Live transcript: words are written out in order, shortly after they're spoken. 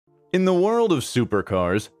In the world of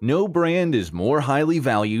supercars, no brand is more highly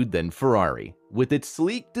valued than Ferrari. With its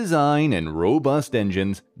sleek design and robust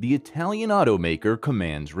engines, the Italian automaker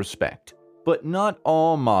commands respect. But not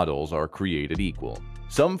all models are created equal.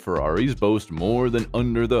 Some Ferraris boast more than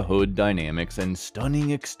under-the-hood dynamics and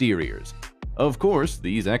stunning exteriors. Of course,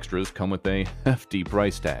 these extras come with a hefty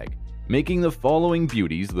price tag, making the following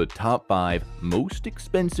beauties the top 5 most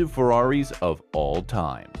expensive Ferraris of all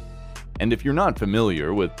time. And if you're not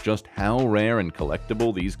familiar with just how rare and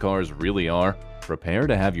collectible these cars really are, prepare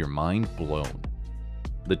to have your mind blown.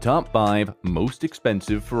 The top 5 most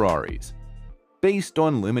expensive Ferraris. Based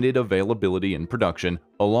on limited availability and production,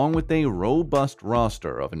 along with a robust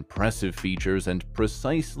roster of impressive features and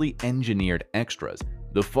precisely engineered extras,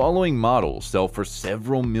 the following models sell for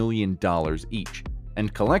several $1,000,000 each,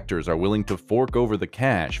 and collectors are willing to fork over the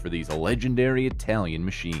cash for these legendary Italian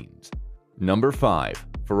machines. Number 5.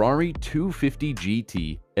 Ferrari 250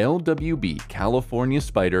 GT LWB California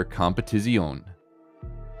Spider Competizione.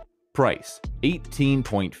 Price: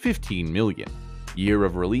 $18.15 million. Year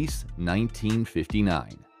of release: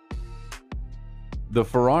 1959. The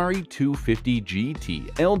Ferrari 250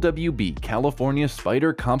 GT LWB California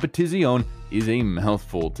Spider Competizione is a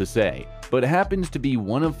mouthful to say, but happens to be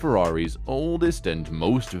one of Ferrari's oldest and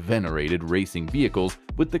most venerated racing vehicles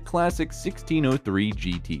with the classic 1603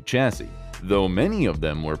 GT chassis. Though many of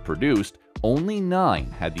them were produced, only 9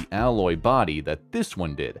 had the alloy body that this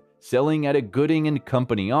one did, selling at a Gooding &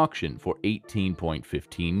 Company auction for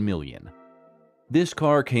 $18.15 million. This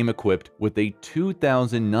car came equipped with a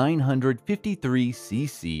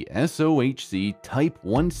 2,953cc SOHC Type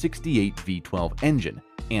 168 V12 engine,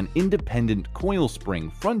 an independent coil spring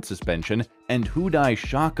front suspension, and Hyundai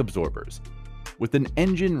shock absorbers. With an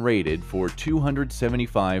engine rated for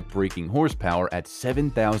 275 braking horsepower at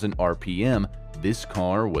 7,000 RPM, this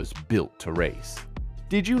car was built to race.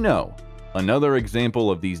 Did you know? Another example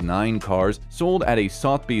of these 9 cars sold at a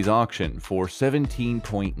Sotheby's auction for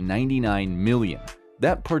 $17.99 million.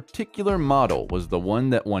 That particular model was the one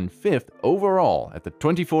that won 5th overall at the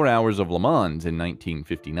 24 Hours of Le Mans in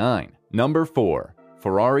 1959. Number 4.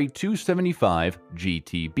 Ferrari 275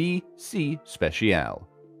 GTB C Speciale.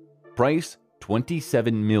 Price: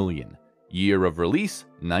 $27 million. Year of release: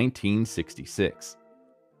 1966.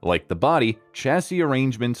 Like the body, chassis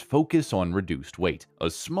arrangements focus on reduced weight. A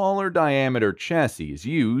smaller diameter chassis is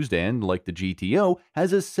used and, like the GTO,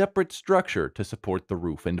 has a separate structure to support the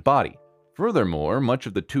roof and body. Furthermore, much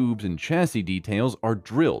of the tubes and chassis details are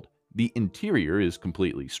drilled. The interior is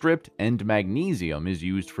completely stripped, and magnesium is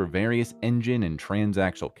used for various engine and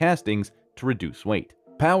transaxle castings to reduce weight.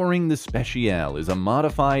 Powering the Speciale is a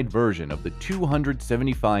modified version of the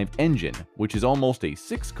 275 engine, which is almost a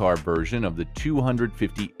 6-car version of the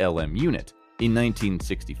 250 LM unit. In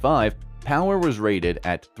 1965, power was rated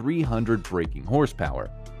at 300 braking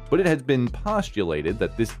horsepower, but it has been postulated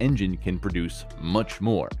that this engine can produce much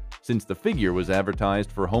more, since the figure was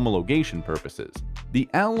advertised for homologation purposes. The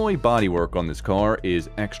alloy bodywork on this car is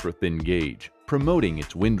extra thin gauge, promoting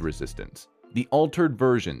its wind resistance. The altered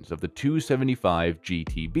versions of the 275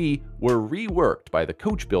 GTB were reworked by the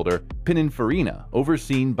coach builder Pininfarina,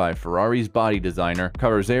 overseen by Ferrari's body designer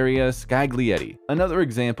Carrozzeria Scaglietti. Another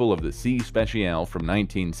example of the C Speciale from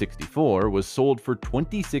 1964 was sold for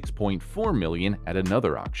 $26.4 million at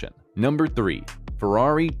another auction. Number 3.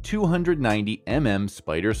 Ferrari 290 mm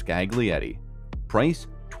Spider Scaglietti. Price: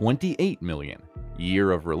 $28 million.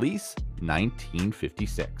 Year of release: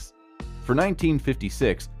 1956. For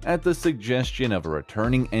 1956, at the suggestion of a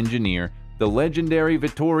returning engineer, the legendary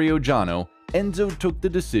Vittorio Jano, Enzo took the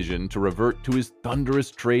decision to revert to his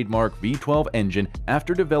thunderous trademark V12 engine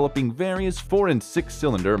after developing various 4- and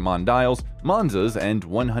 6-cylinder Mondials, Monzas, and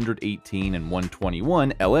 118 and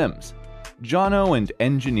 121 LMs. Jano and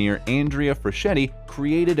engineer Andrea Fraschetti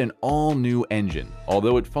created an all-new engine,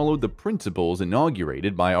 although it followed the principles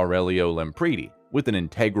inaugurated by Aurelio Lampredi, with an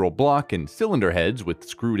integral block and cylinder heads with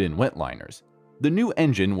screwed-in wetliners. The new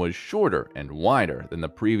engine was shorter and wider than the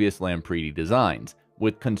previous Lampredi designs,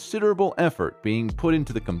 with considerable effort being put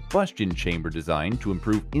into the combustion chamber design to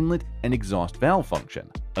improve inlet and exhaust valve function.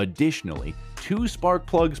 Additionally, 2 spark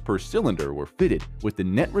plugs per cylinder were fitted, with the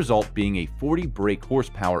net result being a 40 brake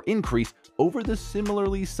horsepower increase over the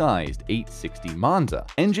similarly sized 860 Monza.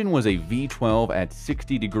 Engine was a V12 at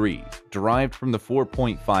 60 degrees, derived from the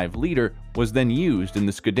 4.5-liter, was then used in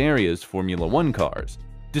the Scuderia's Formula 1 cars.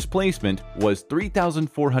 Displacement was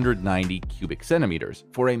 3,490 cubic centimeters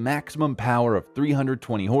for a maximum power of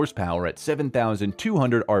 320 horsepower at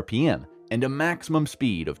 7,200 RPM and a maximum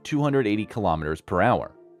speed of 280 kilometers per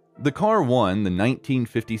hour. The car won the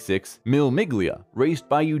 1956 Mille Miglia, raced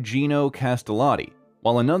by Eugenio Castellotti.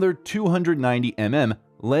 while another 290 mm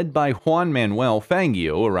led by Juan Manuel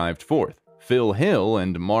Fangio arrived fourth. Phil Hill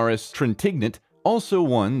and Maurice Trintignant also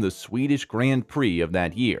won the Swedish Grand Prix of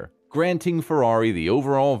that year, granting Ferrari the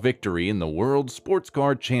overall victory in the World Sports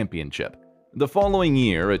Car Championship. The following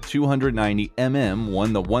year, a 290 mm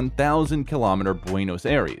won the 1,000 km Buenos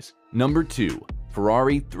Aires. Number 2.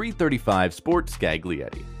 Ferrari 335 Sport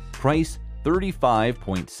Scaglietti. Price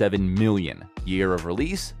 $35.7 million. Year of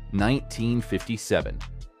release 1957.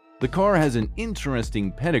 The car has an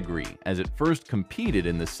interesting pedigree, as it first competed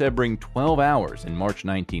in the Sebring 12 Hours in March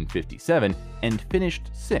 1957 and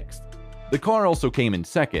finished 6th. The car also came in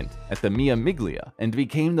second at the Mia Miglia and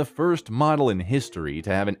became the first model in history to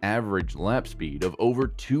have an average lap speed of over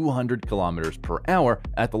 200 km per hour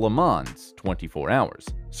at the Le Mans 24 Hours.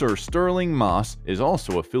 Sir Sterling Moss is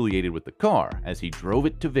also affiliated with the car, as he drove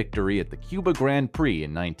it to victory at the Cuba Grand Prix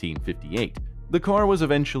in 1958. The car was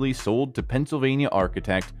eventually sold to Pennsylvania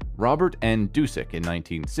architect Robert N. Dusick in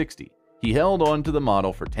 1960. He held on to the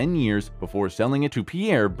model for 10 years before selling it to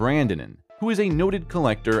Pierre Brandonin, who is a noted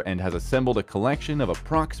collector and has assembled a collection of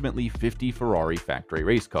approximately 50 Ferrari factory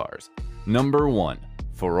race cars. Number 1.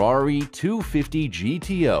 Ferrari 250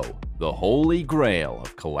 GTO, the holy grail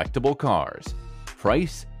of collectible cars.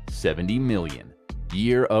 Price $70 million.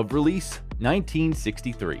 Year of release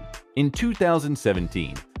 1963. In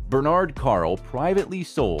 2017, Bernard Carl privately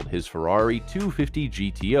sold his Ferrari 250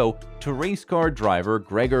 GTO to race car driver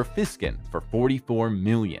Gregor Fiskin for $44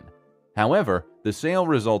 million. However, the sale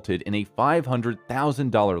resulted in a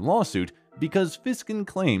 $500,000 lawsuit because Fiskin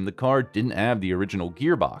claimed the car didn't have the original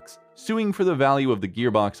gearbox, suing for the value of the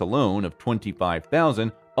gearbox alone of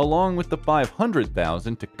 $25,000, along with the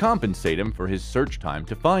 $500,000 to compensate him for his search time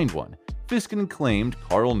to find one. Fiskin claimed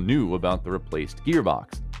Carl knew about the replaced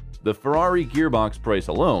gearbox. The Ferrari gearbox price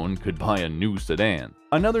alone could buy a new sedan.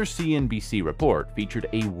 Another CNBC report featured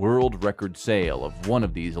a world record sale of one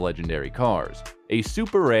of these legendary cars. A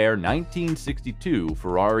super rare 1962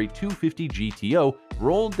 Ferrari 250 GTO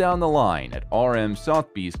rolled down the line at RM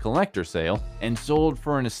Sotheby's collector sale and sold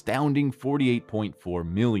for an astounding $48.4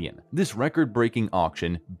 million. This record-breaking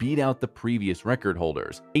auction beat out the previous record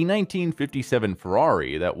holders, a 1957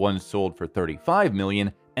 Ferrari that once sold for $35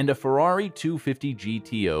 million and a Ferrari 250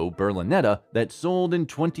 GTO Berlinetta that sold in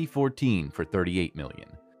 2014 for $38 million.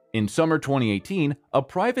 In summer 2018, a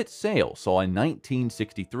private sale saw a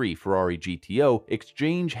 1963 Ferrari GTO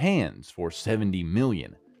exchange hands for $70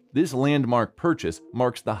 million. This landmark purchase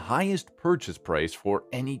marks the highest purchase price for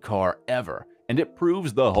any car ever, and it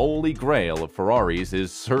proves the holy grail of Ferraris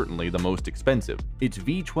is certainly the most expensive. Its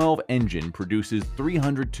V12 engine produces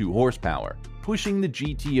 302 horsepower, pushing the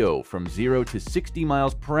GTO from 0 to 60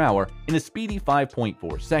 miles per hour in a speedy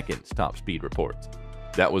 5.4 seconds, top speed reports.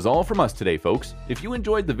 That was all from us today, folks. If you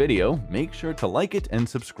enjoyed the video, make sure to like it and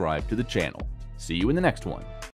subscribe to the channel. See you in the next one.